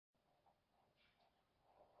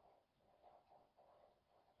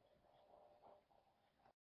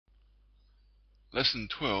Lesson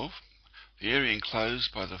 12, the area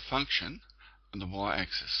enclosed by the function and the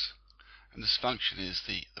y-axis. And this function is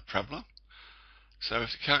the parabola. So we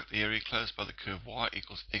have to calculate the area enclosed by the curve y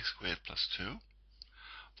equals x squared plus 2,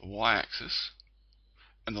 the y-axis,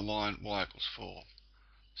 and the line y equals 4.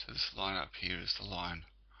 So this line up here is the line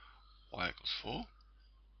y equals 4.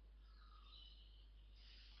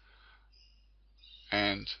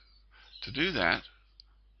 And to do that,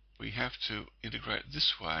 we have to integrate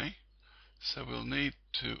this way. So we'll need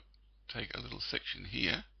to take a little section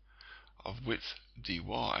here of width dy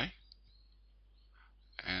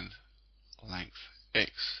and length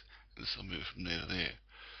x, and this will move from there to there.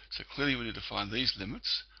 So clearly we need to find these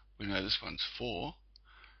limits. We know this one's 4.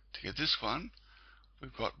 To get this one,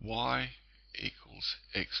 we've got y equals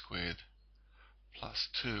x squared plus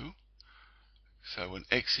 2. So when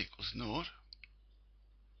x equals 0,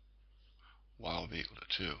 y will be equal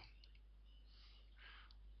to 2.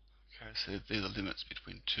 Okay, so they're the limits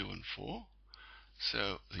between 2 and 4.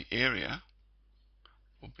 So the area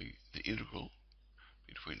will be the integral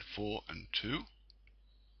between 4 and 2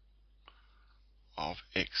 of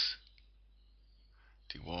x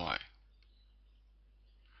dy.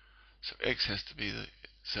 So x has to be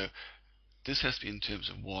this has to be in terms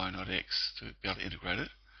of y, not x, to be able to integrate it.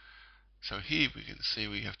 So here we can see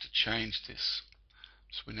we have to change this.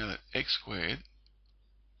 So we know that x squared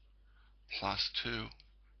plus 2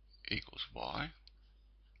 equals y,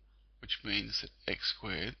 which means that x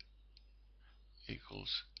squared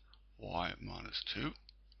equals y minus 2.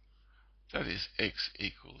 That is, x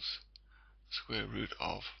equals square root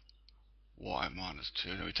of y minus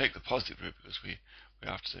 2. Now we take the positive root because we're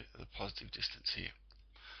after the positive distance here.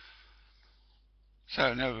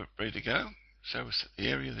 So now we're ready to go. So the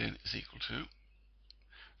area then is equal to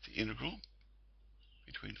the integral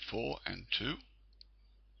between 4 and 2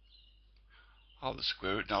 of the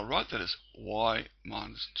square root. Now I'll write that as y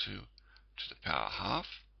minus 2 to the power half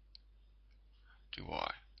dy.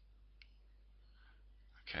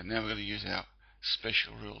 Okay, now we're going to use our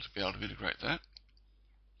special rule to be able to integrate that.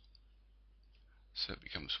 So it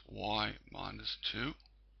becomes y minus 2,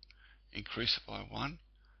 increase it by 1,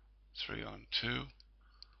 3 on 2,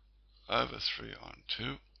 over 3 on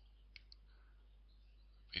 2,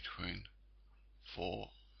 between 4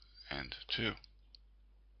 and 2.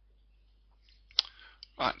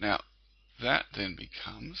 Right, now that then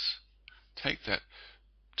becomes, take that,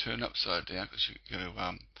 turn upside down because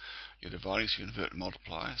you're dividing, so you invert and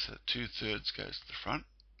multiply, so 2/3 goes to the front.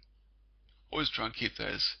 Always try and keep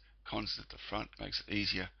those constants at the front, makes it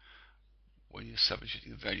easier when you're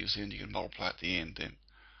substituting the values in. You can multiply at the end then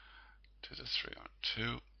to the 3 on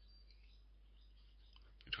 2,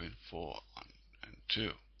 between 4 on and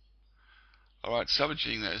 2. Alright,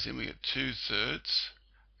 substituting those in, we get 2/3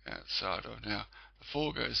 outside of. Now the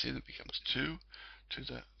 4 goes in, it becomes 2 to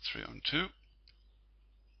the 3 on 2.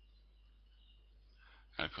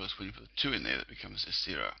 And of course when you put the 2 in there, that becomes a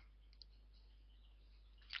 0.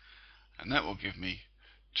 And that will give me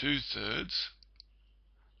 2/3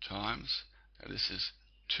 times, now this is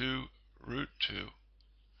 2 root 2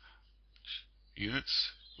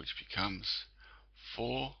 units, which becomes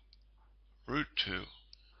 4 root 2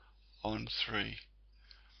 on 3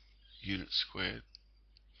 units squared.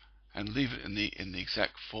 And leave it in the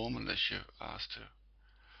exact form unless you're asked to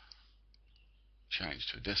change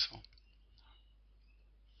to a decimal.